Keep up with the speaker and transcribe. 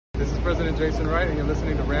This is President Jason Wright, and you're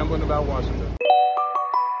listening to Rambling About Washington.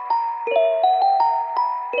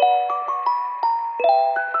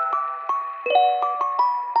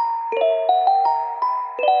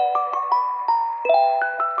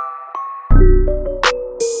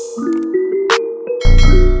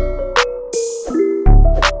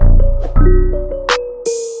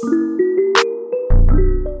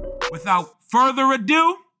 Without further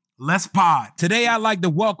ado, let's pod. Today, I'd like to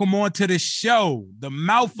welcome on to the show the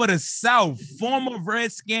mouth of the South, former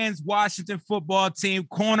Redskins Washington football team,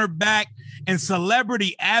 cornerback, and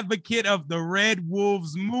celebrity advocate of the Red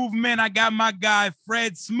Wolves movement. I got my guy,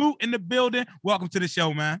 Fred Smoot, in the building. Welcome to the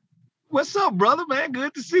show, man. What's up, brother, man?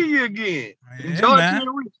 Good to see you again. Yeah, Enjoy man. being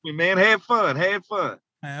in Richmond, man. Had fun.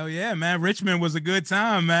 Hell yeah, man. Richmond was a good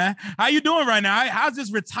time, man. How you doing right now? How's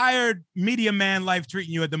this retired media man life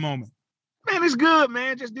treating you at the moment? Man, it's good,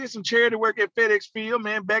 man. Just did some charity work at FedEx Field,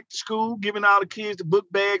 man. Back to school, giving all the kids the book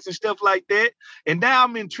bags and stuff like that. And now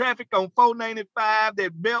I'm in traffic on 495,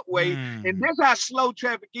 that Beltway. And that's how slow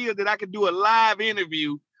traffic is that I can do a live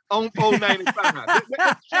interview on 495.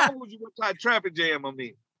 that shows you what type of traffic jam I'm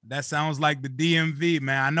in. That sounds like the DMV,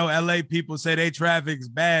 man. I know LA people say they traffic's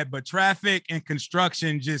bad, but traffic and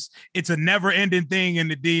construction it's a never-ending thing in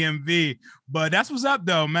the DMV. But that's what's up,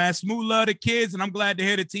 though, man. Smooth love the kids, and I'm glad to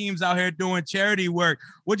hear the teams out here doing charity work.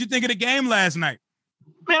 What'd you think of the game last night?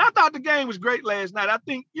 Man, I thought the game was great last night. I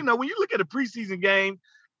think, when you look at a preseason game,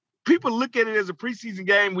 people look at it as a preseason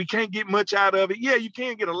game. We can't get much out of it. Yeah, you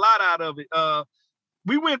can get a lot out of it.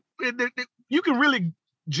 You can really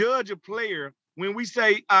judge a player when we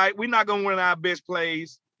say, all right, we're not going to win our best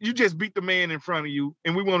plays. You just beat the man in front of you,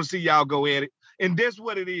 and we want to see y'all go at it. And that's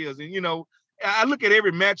what it is. And, I look at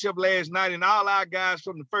every matchup last night, and all our guys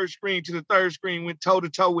from the first screen to the third screen went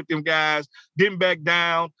toe-to-toe with them guys, didn't back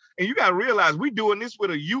down. And you got to realize we're doing this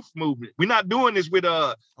with a youth movement. We're not doing this with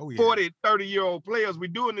 40, 30-year-old players. We're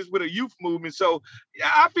doing this with a youth movement. So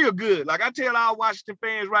I feel good. Like I tell all Washington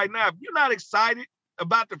fans right now, if you're not excited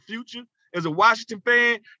about the future, as a Washington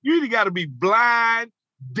fan, you either got to be blind,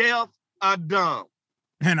 deaf, or dumb.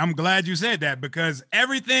 And I'm glad you said that because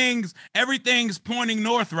everything's pointing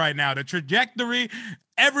north right now. The trajectory,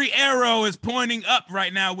 every arrow is pointing up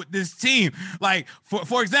right now with this team. Like,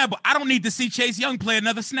 for example, I don't need to see Chase Young play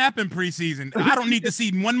another snap in preseason. I don't need to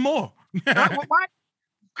see one more.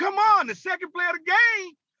 Come on, the second play of the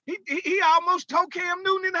game, he almost tore Cam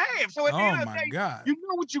Newton in half. So at the end of the day, you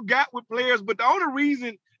know what you got with players, but the only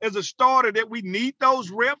reason as a starter that we need those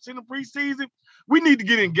reps in the preseason, we need to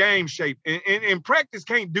get in game shape. And practice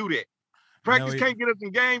can't do that. Practice can't get us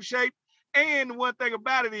in game shape. And one thing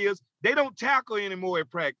about it is they don't tackle anymore at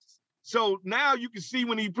practice. So now you can see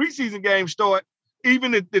when these preseason games start,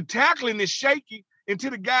 even the tackling is shaky until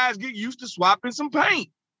the guys get used to swapping some paint.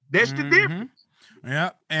 That's the difference.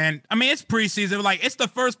 Yeah, and I mean, it's preseason. Like, it's the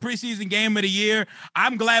first preseason game of the year.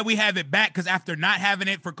 I'm glad we have it back because after not having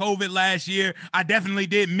it for COVID last year, I definitely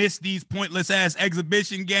did miss these pointless-ass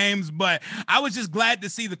exhibition games. But I was just glad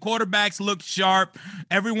to see the quarterbacks look sharp.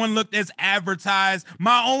 Everyone looked as advertised.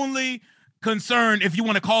 My only concern, if you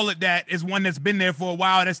want to call it that, is one that's been there for a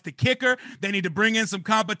while. That's the kicker. They need to bring in some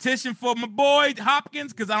competition for my boy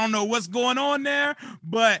Hopkins because I don't know what's going on there.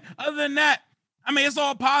 But other than that, I mean, it's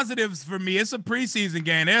all positives for me. It's a preseason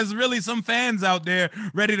game. There's really some fans out there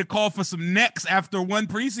ready to call for some necks after one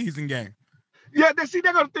preseason game. Yeah, that's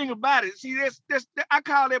the thing about it. See, that's I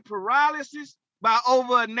call that paralysis by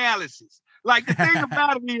over-analysis. Like, the thing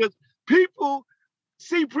about it is people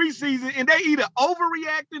see preseason and they either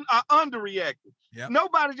overreacting or underreacting. Yep.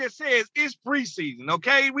 Nobody just says it's preseason,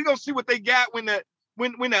 okay? We're going to see what they got when the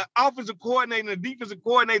offensive coordinator and the defensive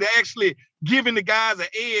coordinator actually giving the guys an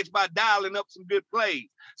edge by dialing up some good plays.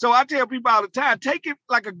 So I tell people all the time, take it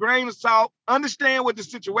like a grain of salt, understand what the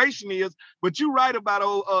situation is, but you're right about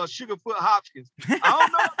old Sugarfoot Hopkins. I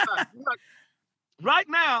don't know about it. Like, right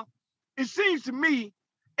now, it seems to me,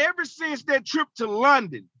 ever since that trip to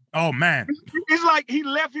London, oh, man, it's like he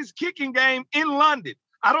left his kicking game in London.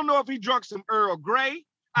 I don't know if he drunk some Earl Grey.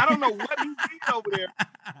 I don't know what he did over there,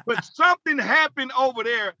 but something happened over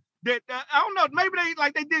there that I don't know. Maybe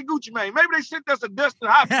they did Gucci Mane. Maybe they sent us a Dustin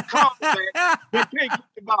Hopkins that can't get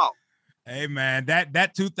the ball. Hey, man,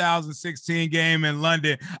 that 2016 game in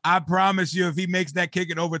London, I promise you, if he makes that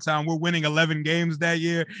kick in overtime, we're winning 11 games that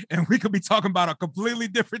year, and we could be talking about a completely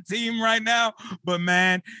different team right now. But,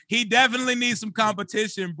 man, he definitely needs some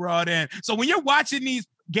competition brought in. So when you're watching these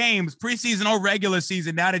games, preseason or regular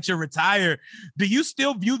season, now that you're retired, do you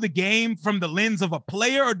still view the game from the lens of a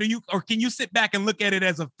player, or can you sit back and look at it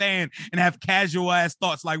as a fan and have casual ass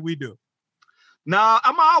thoughts like we do? No,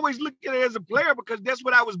 I'm always looking at it as a player because that's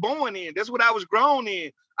what I was born in. That's what I was grown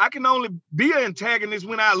in. I can only be an antagonist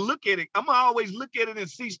when I look at it. I'm always look at it and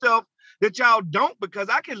see stuff that y'all don't, because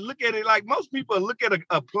I can look at it like most people look at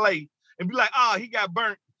a play and be like, oh, he got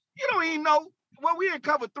burnt. You don't even know. Well, we in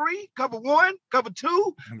cover 3, cover 1, cover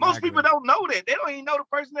 2. Exactly. Most people don't know that. They don't even know the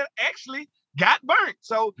person that actually got burnt.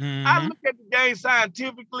 So I look at the game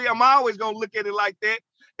scientifically. I'm always going to look at it like that.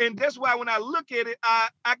 And that's why when I look at it,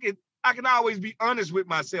 I can always be honest with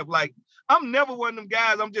myself. Like, I'm never one of them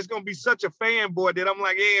guys, I'm just going to be such a fanboy that I'm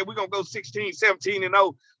like, yeah, we're going to go 16, 17, and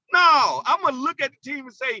 0. No, I'm going to look at the team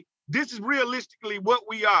and say, this is realistically what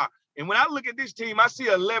we are. And when I look at this team, I see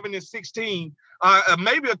 11 and 16,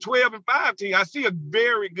 maybe a 12 and 5 team. I see a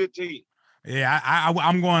very good team. Yeah,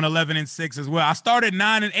 I'm going 11 and 6 as well. I started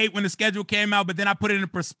 9 and 8 when the schedule came out, but then I put it in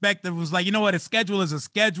perspective. It was like, you know what? A schedule is a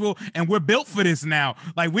schedule, and we're built for this now.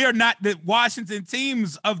 Like, we are not the Washington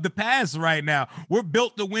teams of the past right now. We're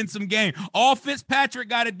built to win some game. All Fitzpatrick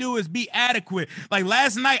got to do is be adequate. Like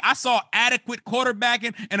last night, I saw adequate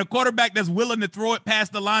quarterbacking and a quarterback that's willing to throw it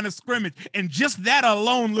past the line of scrimmage, and just that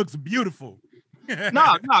alone looks beautiful.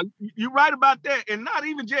 No, you're right about that, and not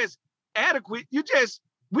even just adequate.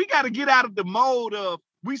 We got to get out of the mode of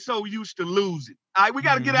we so used to losing. All right, we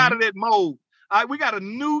got to get out of that mode. All right, we got to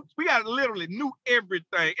literally new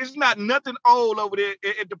everything. It's not nothing old over there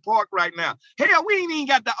at the park right now. Hell, we ain't even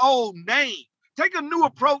got the old name. Take a new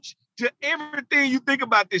approach to everything you think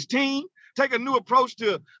about this team. Take a new approach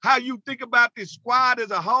to how you think about this squad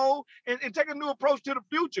as a whole, and take a new approach to the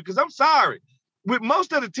future. Because I'm sorry, with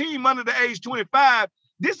most of the team under the age 25,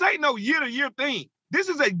 this ain't no year-to-year thing. This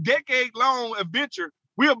is a decade-long adventure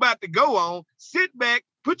we're about to go on. Sit back,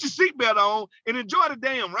 put your seatbelt on, and enjoy the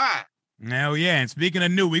damn ride. Hell yeah. And speaking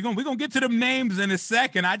of new, we're gonna get to them names in a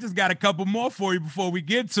second. I just got a couple more for you before we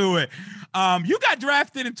get to it. You got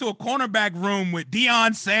drafted into a cornerback room with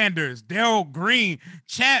Deion Sanders, Darrell Green,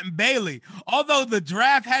 Champ Bailey. Although the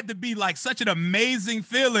draft had to be like such an amazing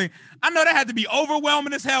feeling, I know that had to be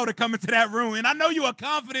overwhelming as hell to come into that room. And I know you're a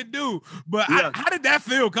confident dude, but yeah. How did that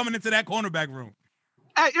feel coming into that cornerback room?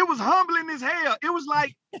 It was humbling as hell. It was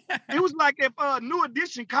like if New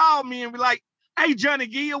Edition called me and be like, "Hey, Johnny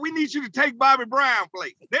Gill, we need you to take Bobby Brown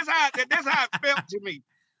place." That's how it felt to me.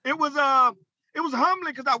 It was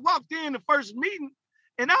humbling because I walked in the first meeting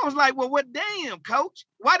and I was like, "Well, what damn, coach?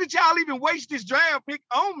 Why did y'all even waste this draft pick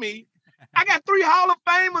on me? I got 3 Hall of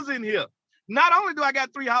Famers in here. Not only do I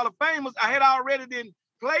got 3 Hall of Famers, I had already then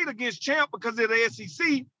played against Champ because of the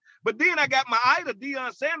SEC." But then I got my idol,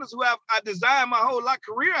 Deion Sanders, who I designed my whole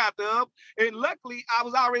career after of. And luckily, I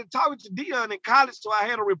was already talking to Deion in college, so I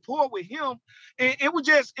had a rapport with him. And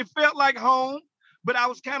it felt like home, but I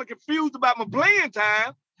was kind of confused about my playing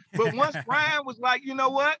time. But once Brian was like, you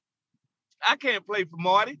know what? I can't play for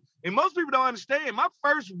Marty. And most people don't understand. My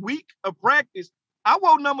first week of practice, I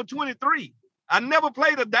wore number 23. I never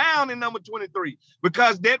played a down in number 23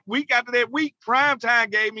 because that week after that week,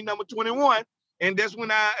 Primetime gave me number 21. And that's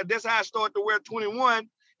how I started to wear 21.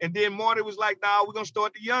 And then Marty was like, "Nah, we're gonna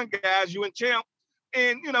start the young guys, you and Champ."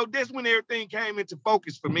 And that's when everything came into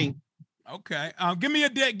focus for me. Okay, give me a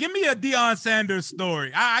Deion Sanders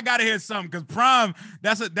story. I gotta hear something because Prime,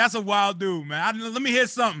 that's a wild dude, man. Let me hear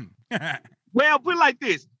something. Well, put it like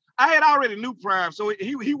this: I had already knew Prime, so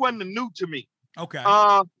he wasn't new to me. Okay.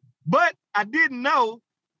 But I didn't know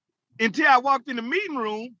until I walked in the meeting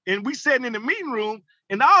room and we sat in the meeting room.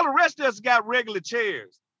 And all the rest of us got regular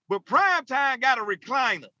chairs. But Primetime got a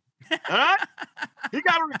recliner. Huh? He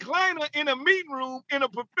got a recliner in a meeting room in a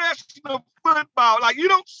professional football. Like, you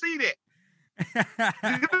don't see that.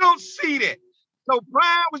 You don't see that. So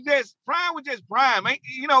Prime was just Prime.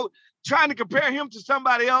 Trying to compare him to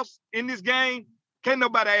somebody else in this game, can't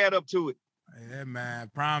nobody add up to it. Yeah,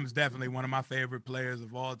 man. Prime's definitely one of my favorite players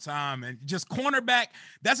of all time. And just cornerback,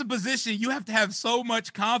 that's a position you have to have so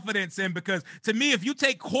much confidence in because to me, if you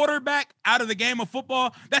take quarterback out of the game of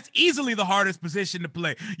football, that's easily the hardest position to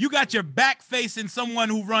play. You got your back facing someone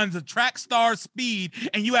who runs a track star speed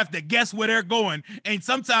and you have to guess where they're going. And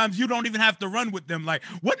sometimes you don't even have to run with them. Like,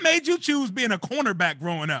 what made you choose being a cornerback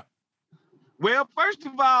growing up? Well, first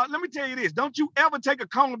of all, let me tell you this. Don't you ever take a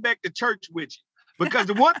cornerback to church with you. Because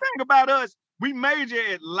the one thing about us, we major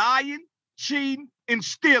at lying, cheating, and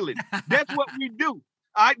stealing. That's what we do.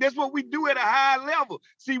 All right, that's what we do at a high level.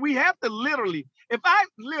 See, we have to if I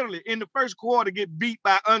in the first quarter get beat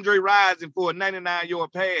by Andre Rison for a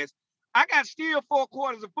 99-yard pass, I got still 4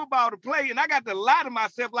 quarters of football to play, and I got to lie to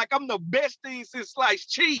myself like I'm the best thing since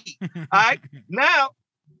sliced cheese. All right, now,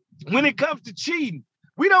 when it comes to cheating,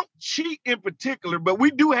 we don't cheat in particular, but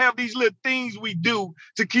we do have these little things we do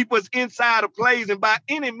to keep us inside of plays. And by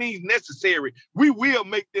any means necessary, we will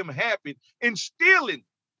make them happen. And stealing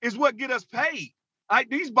is what get us paid.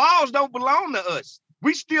 These balls don't belong to us.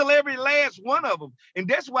 We steal every last one of them. And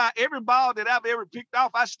that's why every ball that I've ever picked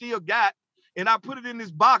off, I still got. And I put it in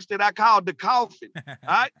this box that I call the coffin. All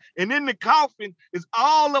right. And in the coffin is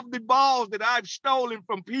all of the balls that I've stolen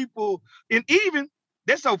from people. And even,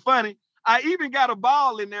 that's so funny, I even got a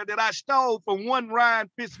ball in there that I stole from one Ryan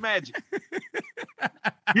Fitzmagic.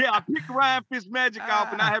 Yeah, I picked Ryan Fitzmagic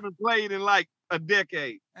off, and I haven't played in like a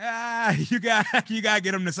decade. You got to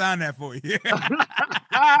get him to sign that for you.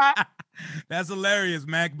 That's hilarious,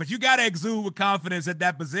 man. But you got to exude with confidence at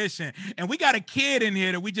that position. And we got a kid in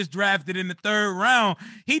here that we just drafted in the 3rd round.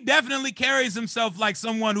 He definitely carries himself like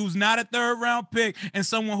someone who's not a 3rd round pick and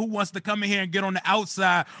someone who wants to come in here and get on the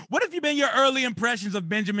outside. What have you been your early impressions of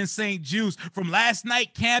Benjamin St-Juste from last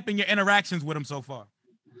night camp and your interactions with him so far?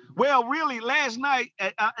 Well, really, last night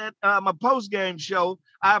at my post-game show,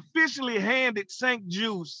 I officially handed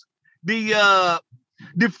St-Juste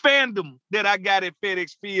the fandom that I got at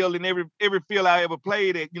FedEx Field and every field I ever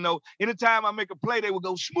played at. You know, anytime I make a play, they would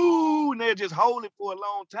go smooth and they'll just hold it for a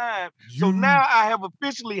long time. So now I have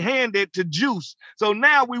officially handed to Juice. So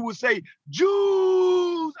now we would say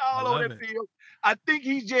Juice all over that field. I think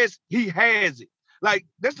he has it. Like,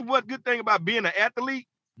 that's the one good thing about being an athlete.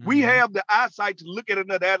 Mm-hmm. We have the eyesight to look at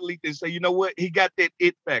another athlete and say, you know what? He got that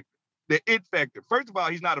it factor. The it factor. First of all,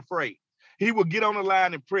 he's not afraid. He will get on the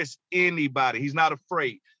line and press anybody. He's not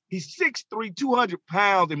afraid. He's 6'3", 200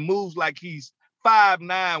 pounds and moves like he's 5'9",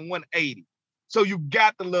 180. So you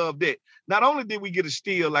got to love that. Not only did we get a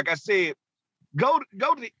steal, like I said, go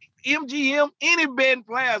to MGM, any betting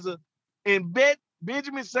plaza, and bet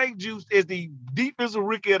Benjamin St-Juste as the defensive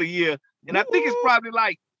rookie of the year. And I think it's probably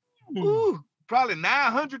like, probably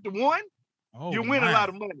 900 to 1. Oh, you win a lot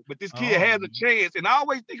of money. But this kid has a chance. And I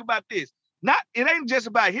always think about this. It ain't just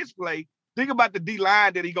about his play. Think about the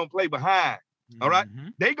D-line that he's going to play behind, all right?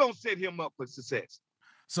 They going to set him up for success.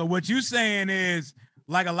 So what you saying is,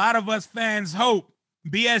 like a lot of us fans hope,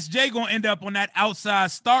 BSJ going to end up on that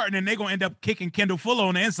outside starting, and they're going to end up kicking Kendall Fuller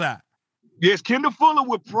on the inside. Yes, Kendall Fuller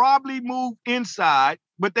would probably move inside,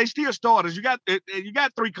 but they still starters. You got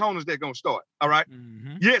 3 corners that going to start, all right?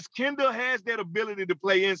 Yes, Kendall has that ability to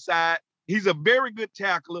play inside. He's a very good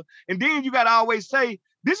tackler. And then you got to always say,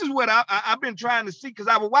 this is what I've been trying to see, because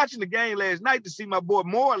I was watching the game last night to see my boy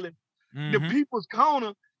Moreland, the people's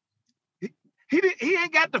corner. He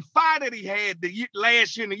ain't got the fire that he had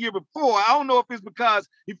last year and the year before. I don't know if it's because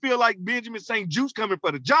he feel like Benjamin St-Juste coming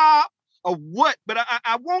for the job or what, but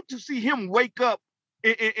I want to see him wake up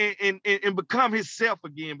and become himself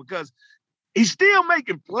again, because he's still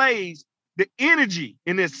making plays. The energy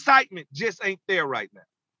and the excitement just ain't there right now.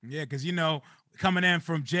 Yeah, because, coming in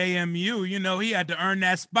from JMU, he had to earn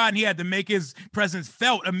that spot and he had to make his presence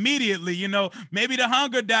felt immediately. Maybe the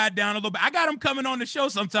hunger died down a little bit. I got him coming on the show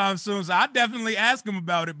sometime soon, so I'll definitely ask him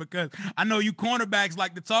about it, because I know you cornerbacks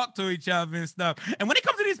like to talk to each other and stuff. And when it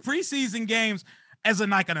comes to these preseason games, as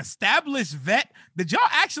an established vet, did y'all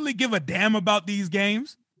actually give a damn about these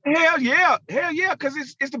games? Hell yeah, because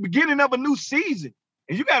it's the beginning of a new season.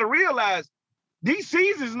 And you got to realize these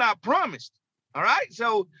seasons not promised. All right.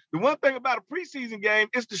 So the one thing about a preseason game,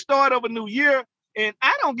 it's the start of a new year. And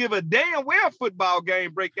I don't give a damn where a football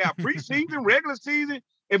game break out. Preseason, regular season.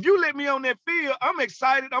 If you let me on that field, I'm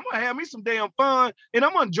excited. I'm going to have me some damn fun and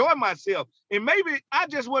I'm going to enjoy myself. And maybe I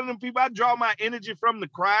just one of them people, I draw my energy from the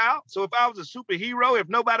crowd. So if I was a superhero, if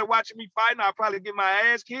nobody watching me fighting, I'll probably get my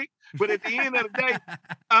ass kicked. But at the end of the day,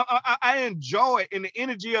 I enjoy it. And the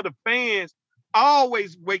energy of the fans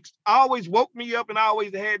always woke me up and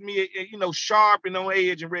always had me, sharp and on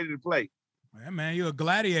edge and ready to play. Yeah, man, you're a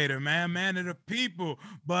gladiator, man of the people.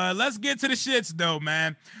 But let's get to the shits, though,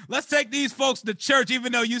 man. Let's take these folks to church,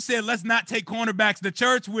 even though you said let's not take cornerbacks to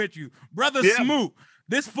church with you. Brother Smoot,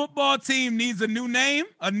 this football team needs a new name,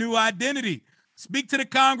 a new identity. Speak to the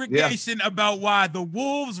congregation about why the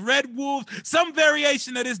Wolves, Red Wolves, some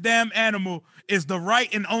variation of this damn animal is the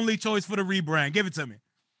right and only choice for the rebrand. Give it to me.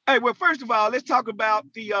 Hey, well, first of all, let's talk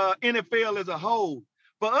about the NFL as a whole.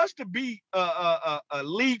 For us to be a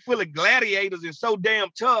league full of gladiators and so damn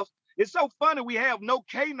tough, it's so funny we have no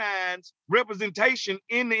canines representation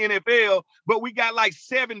in the NFL, but we got like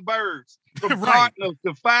 7 birds, from Cardinals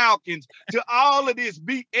to Falcons to all of this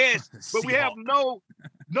BS. But we have no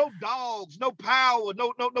dogs, no power,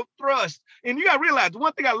 no thrust. And you got to realize, the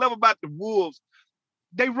one thing I love about the Wolves,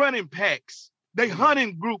 they run in packs. They hunt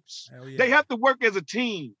in groups. Yeah. They have to work as a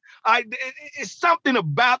team. It's something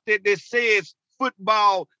about that says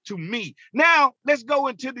football to me. Now, let's go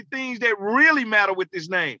into the things that really matter with this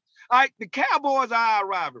name. All right, the Cowboys are our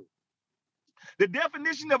rivalry. The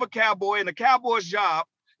definition of a cowboy and a cowboy's job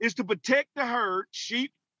is to protect the herd,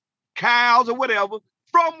 sheep, cows, or whatever,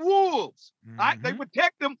 from wolves. Mm-hmm. All right? They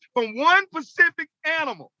protect them from one specific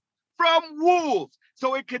animal, from wolves.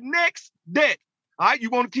 So it connects that. All right, you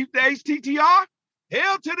want to keep the HTTR?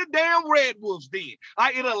 Hell to the damn Red Wolves then. All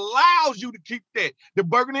right, it allows you to keep that. The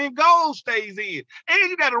burgundy and gold stays in. And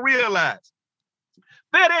you got to realize,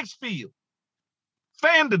 FedEx Field,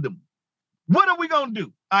 Fandom, what are we going to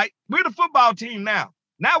do? All right, we're the football team now.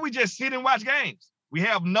 Now we just sit and watch games. We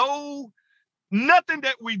have nothing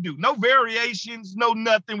that we do, no variations, no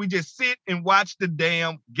nothing. We just sit and watch the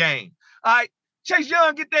damn game. All right, Chase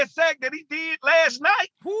Young get that sack that he did last night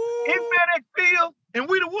in FedEx Field, and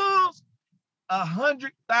we the Wolves,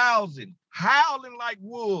 100,000 howling like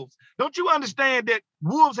wolves. Don't you understand that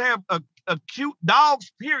wolves have acute, dogs,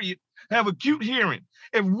 period, have acute hearing?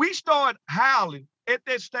 If we start howling at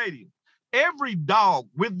that stadium, every dog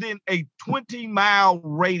within a 20-mile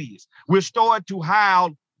radius will start to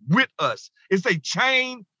howl with us. It's a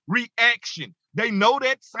chain reaction. They know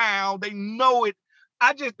that sound. They know it.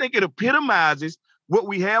 I just think it epitomizes what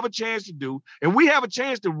we have a chance to do, and we have a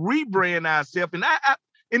chance to rebrand ourselves. And I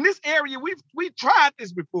in this area, we've tried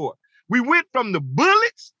this before. We went from the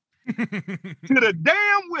Bullets to the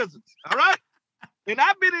damn Wizards, all right? And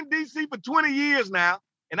I've been in D.C. for 20 years now,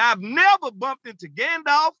 and I've never bumped into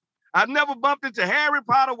Gandalf. I've never bumped into Harry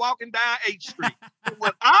Potter walking down H Street.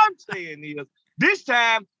 What I'm saying is, this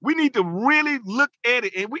time, we need to really look at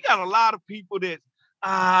it. And we got a lot of people that,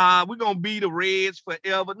 we're going to be the Reds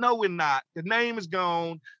forever. No, we're not. The name is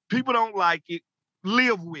gone. People don't like it.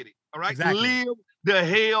 Live with it, all right? Exactly. Live the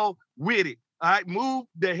hell with it. All right, move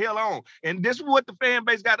the hell on. And this is what the fan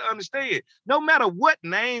base got to understand. No matter what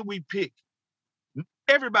name we pick,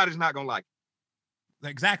 everybody's not gonna like it.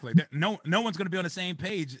 Exactly. No one's gonna be on the same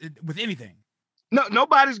page with anything. No,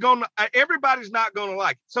 everybody's not gonna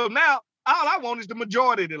like it. So now all I want is the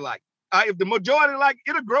majority to like it. If the majority like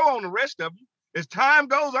it, it'll grow on the rest of you. As time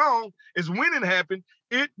goes on, as winning happens,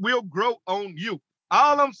 it will grow on you.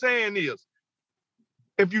 All I'm saying is,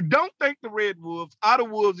 if you don't think the Red Wolves, Otter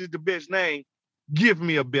Wolves is the best name, give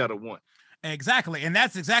me a better one. Exactly. And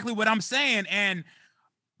that's exactly what I'm saying. And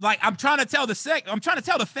like, I'm trying to tell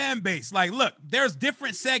the fan base, like, look, there's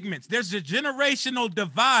different segments. There's a generational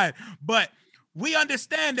divide, but we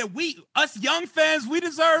understand that us young fans, we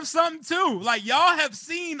deserve something too. Like, y'all have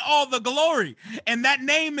seen all the glory and that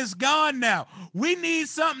name is gone now. We need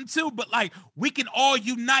something too, but like, we can all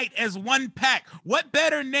unite as one pack. What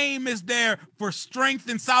better name is there for strength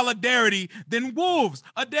and solidarity than Wolves?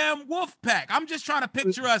 A damn wolf pack. I'm just trying to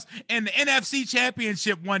picture us in the NFC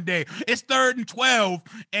Championship one day. It's 3rd and 12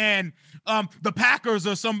 and the Packers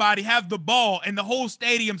or somebody have the ball and the whole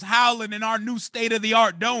stadium's howling in our new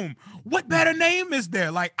state-of-the-art dome. What better name is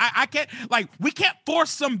there? Like, I can't, like, we can't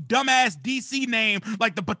force some dumbass DC name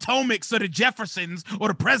like the Potomacs or the Jeffersons or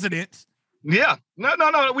the Presidents. Yeah. No.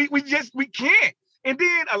 We can't. And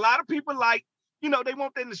then a lot of people like, they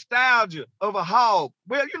want that nostalgia of a hog.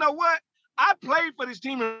 Well, you know what? I played for this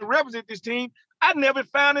team and represent this team. I never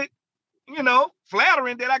found it,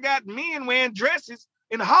 flattering that I got men wearing dresses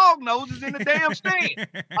and hog noses in the damn stand.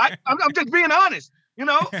 I'm just being honest.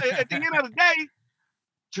 At the end of the day,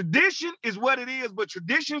 tradition is what it is, but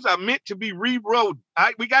traditions are meant to be rewrote.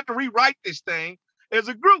 We got to rewrite this thing as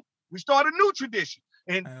a group. We start a new tradition,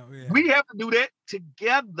 and we have to do that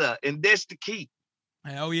together, and that's the key.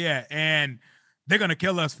 Hell yeah, and they're going to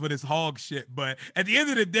kill us for this hog shit, but at the end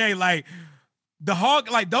of the day, like, the hog,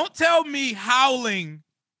 like, don't tell me howling,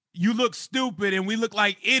 you look stupid and we look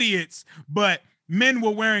like idiots, but men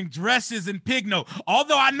were wearing dresses and pig nose.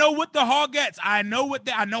 Although I know what the Hogettes, I know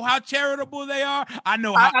how charitable they are. I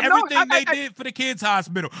know how everything they did for the kids'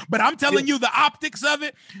 hospital. But I'm telling you, the optics of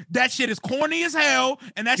it, that shit is corny as hell,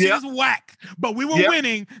 and that shit is whack. But we were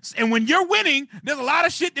winning, and when you're winning, there's a lot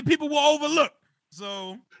of shit that people will overlook.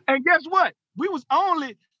 So, and guess what?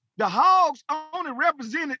 The Hogs only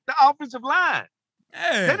represented the offensive line.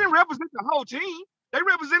 Yeah. They didn't represent the whole team. They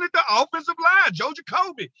represented the offensive line, Joe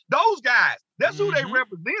Jacoby, those guys. That's who they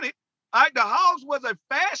represented. All right, the Hogs was a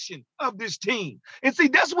fashion of this team. And see,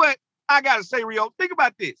 that's what I got to say, Rio. Think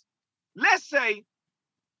about this. Let's say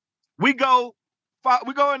we go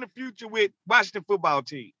in the future with Washington football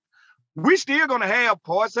team. We still going to have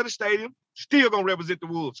parts of the stadium, still going to represent the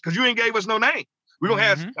Wolves because you ain't gave us no name. We're going to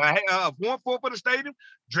have 1/4 of the stadium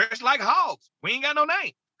dressed like Hogs. We ain't got no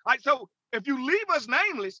name. All right, so if you leave us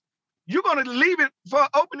nameless, you're going to leave it for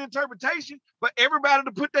open interpretation for everybody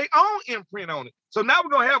to put their own imprint on it. So now we're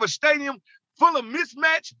going to have a stadium full of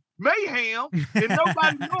mismatched mayhem and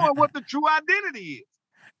nobody knowing what the true identity is.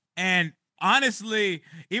 And honestly,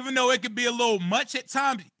 even though it could be a little much at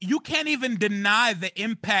times, you can't even deny the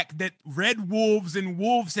impact that Red Wolves and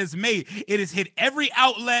Wolves has made. It has hit every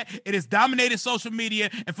outlet. It has dominated social media.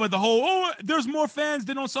 And for the whole, there's more fans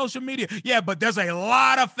than on social media. Yeah, but there's a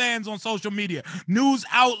lot of fans on social media. News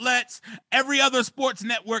outlets, every other sports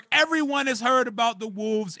network, everyone has heard about the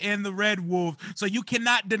Wolves and the Red Wolves. So you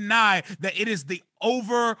cannot deny that it is the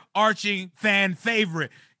overarching fan favorite.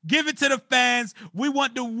 Give it to the fans. We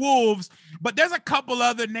want the Wolves. But there's a couple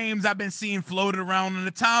other names I've been seeing floated around on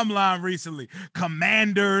the timeline recently.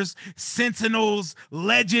 Commanders, Sentinels,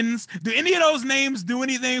 Legends. Do any of those names do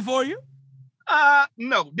anything for you?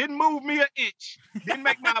 No. Didn't move me an inch. Didn't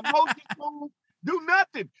make my emotions move. Do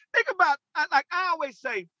nothing. Think about, like I always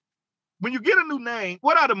say, when you get a new name,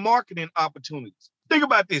 what are the marketing opportunities? Think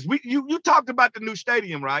about this. You talked about the new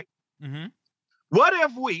stadium, right? Mm-hmm. What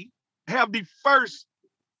if we have the first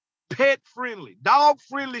pet-friendly,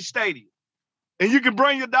 dog-friendly stadium, and you can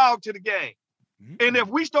bring your dog to the game? Mm-hmm. And if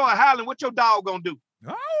we start howling, what your dog gonna do?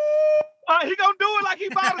 Oh. He gonna do it like he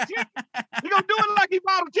bought a ticket. He gonna do it like he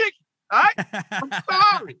bought a ticket. All right? I'm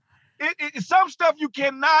sorry. It's some stuff you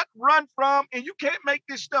cannot run from, and you can't make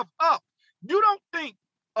this stuff up. You don't think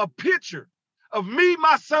a picture of me,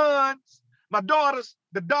 my sons, my daughters,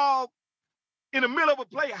 the dog, in the middle of a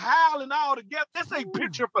play howling all together, that's a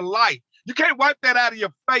picture for life. You can't wipe that out of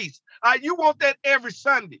your face. You want that every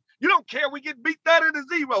Sunday. You don't care we get beat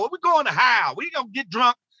 30-0. We're going to howl. We're going to get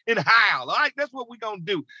drunk and howl. All right, that's what we're going to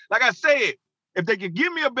do. Like I said, if they can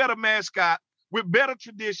give me a better mascot with better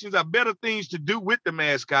traditions or better things to do with the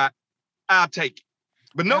mascot, I'll take it.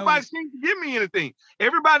 But nobody seems to give me anything.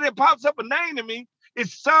 Everybody that pops up a name to me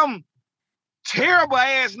is some terrible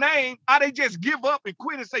ass name. They just give up and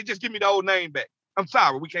quit and say, just give me the old name back. I'm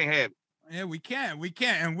sorry, we can't have it. Yeah, we can't.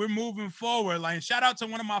 And we're moving forward. Like, shout out to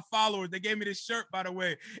one of my followers. They gave me this shirt, by the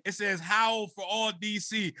way. It says, Howl for all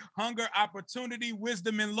DC. Hunger, opportunity,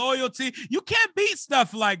 wisdom, and loyalty. You can't beat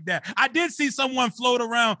stuff like that. I did see someone float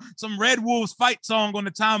around some Red Wolves fight song on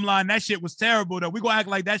the timeline. That shit was terrible, though. We're going to act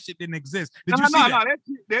like that shit didn't exist. Did you see that? No,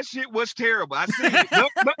 that shit was terrible. I see it.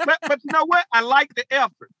 But you know what? I like the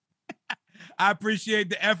effort. I appreciate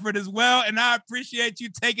the effort as well, and I appreciate you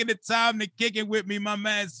taking the time to kick it with me, my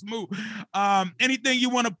man Smoot. Anything you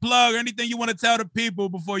want to plug or anything you want to tell the people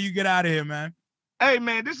before you get out of here, man? Hey,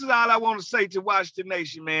 man, this is all I want to say to Washington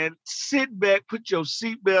Nation, man. Sit back, put your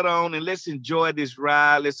seatbelt on, and let's enjoy this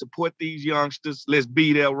ride. Let's support these youngsters. Let's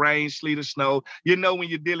be there, rain, sleet, or snow. You know, when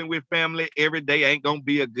you're dealing with family, every day ain't going to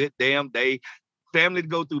be a good damn day. Family to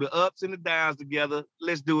go through the ups and the downs together.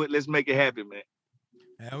 Let's do it. Let's make it happen, man.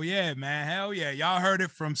 Hell yeah, man. Hell yeah. Y'all heard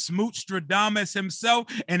it from Smoot Stradamus himself.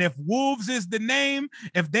 And if Wolves is the name,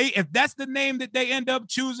 if that's the name that they end up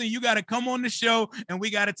choosing, you got to come on the show and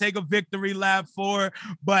we got to take a victory lap for it.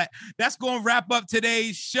 But that's going to wrap up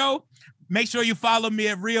today's show. Make sure you follow me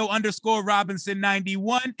at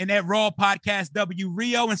Rio_Robinson91 and at Raw Podcast W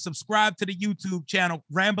Rio, and subscribe to the YouTube channel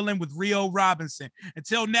Rambling with Rio Robinson.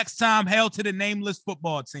 Until next time, hail to the nameless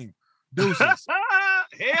football team. Deuces.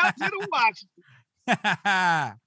 Hail to the Washington.